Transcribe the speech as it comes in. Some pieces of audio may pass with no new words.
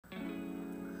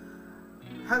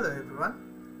Hello everyone,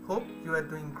 hope you are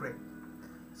doing great.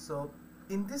 So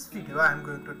in this video I am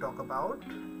going to talk about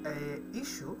a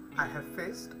issue I have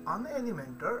faced on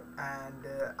Elementor, and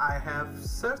I have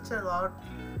searched a lot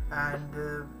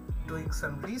and doing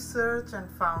some research and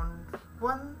found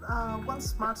one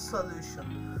smart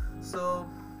solution. So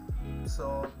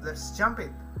let's jump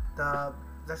in the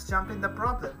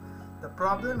problem. The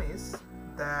problem is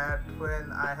that when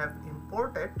I have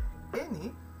imported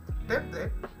any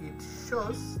template, it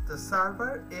shows the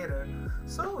server error,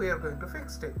 so we are going to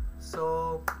fix it.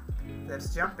 So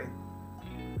let's jump in.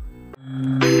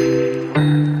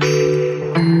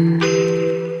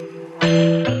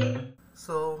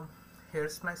 So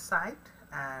here's my site,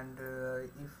 and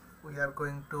if we are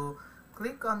going to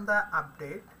click on the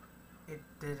update, it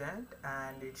didn't,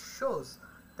 and it shows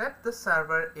that the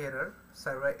server error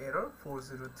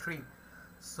 403.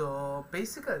 So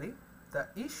basically the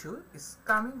issue is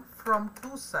coming from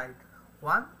two sides.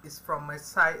 One is from my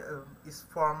server,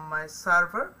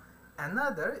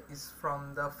 another is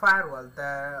from the firewall.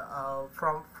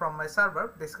 From my server.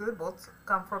 Basically both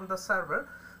come from the server.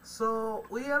 So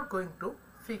we are going to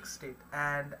fix it,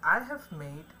 and I have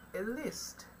made a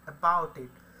list about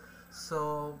it.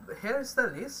 So here is the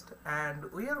list, and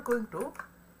we are going to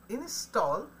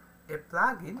install a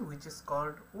plugin which is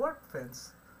called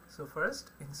WordFence. So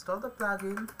first install the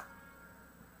plugin.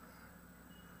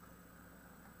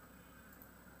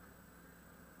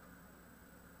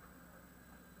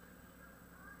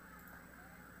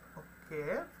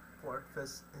 Okay,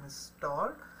 WordFence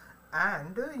installed,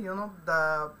 and you know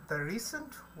the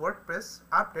recent WordPress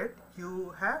update,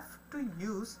 you have to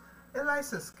use a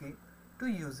license key to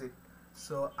use it.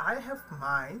 So I have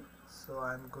mine, so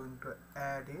I'm going to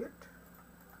add it.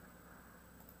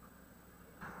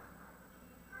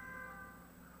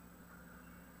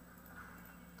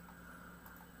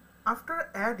 After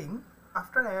adding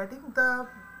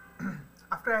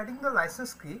the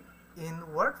license key in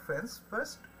WordFence,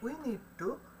 first we need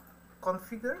to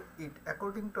configure it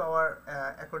according to our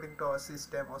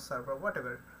system or server,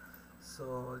 whatever.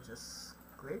 So just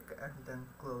click and then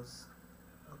close.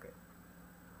 Okay,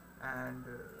 and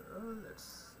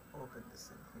let's open this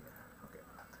in here. Okay,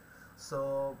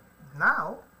 so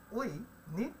now we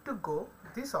need to go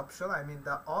this option, I mean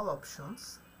the all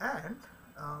options, and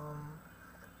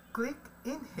click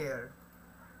in here,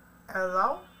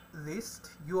 allow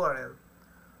list URL.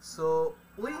 So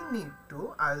we need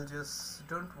to,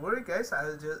 don't worry guys,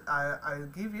 I'll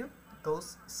give you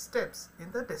those steps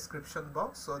in the description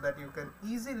box so that you can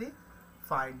easily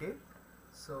find it.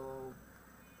 So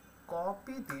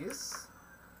copy this,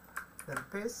 then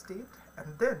paste it,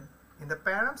 and then in the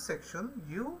param section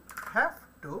you have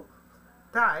to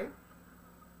type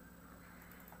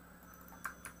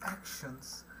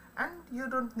actions, and you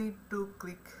don't need to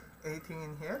click anything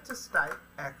in here, just type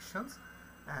actions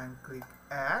and click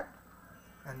add,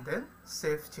 and then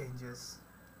save changes.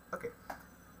 Okay,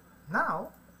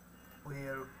 now we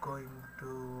are going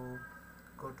to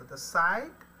go to the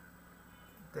site,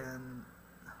 then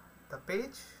the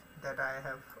page that I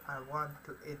want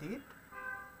to edit.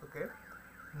 Okay,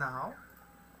 now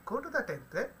go to the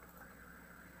template,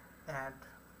 add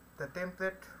the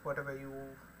template whatever you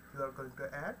are going to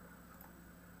add,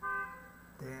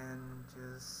 then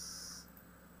just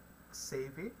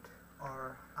save it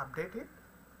or update it.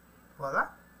 Voila,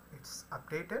 it's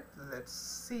updated. Let's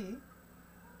see.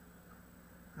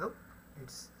 Look,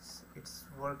 it's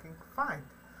working fine.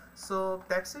 So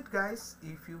that's it guys.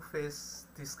 If you face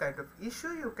this kind of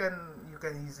issue, you can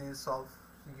easily solve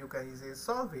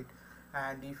it.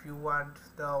 And if you want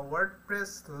the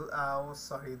WordFence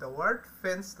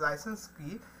license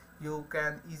key, you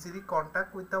can easily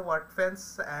contact with the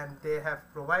WordFence, and they have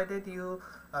provided you.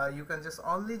 You can just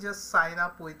sign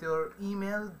up with your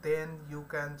email, then you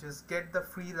can just get the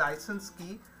free license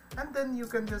key, and then you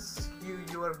can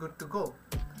you are good to go.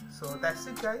 So that's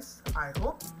it guys. I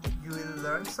hope you will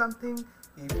learn something.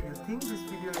 If you think this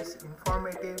video is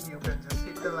informative, you can just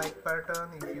hit the like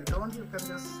button. If you don't, you can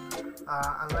just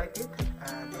unlike it.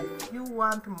 And if you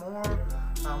want more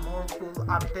full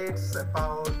updates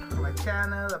about my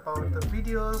channel, about the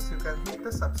videos, you can hit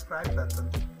the subscribe button.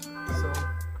 So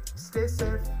stay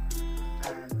safe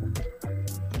and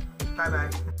bye bye.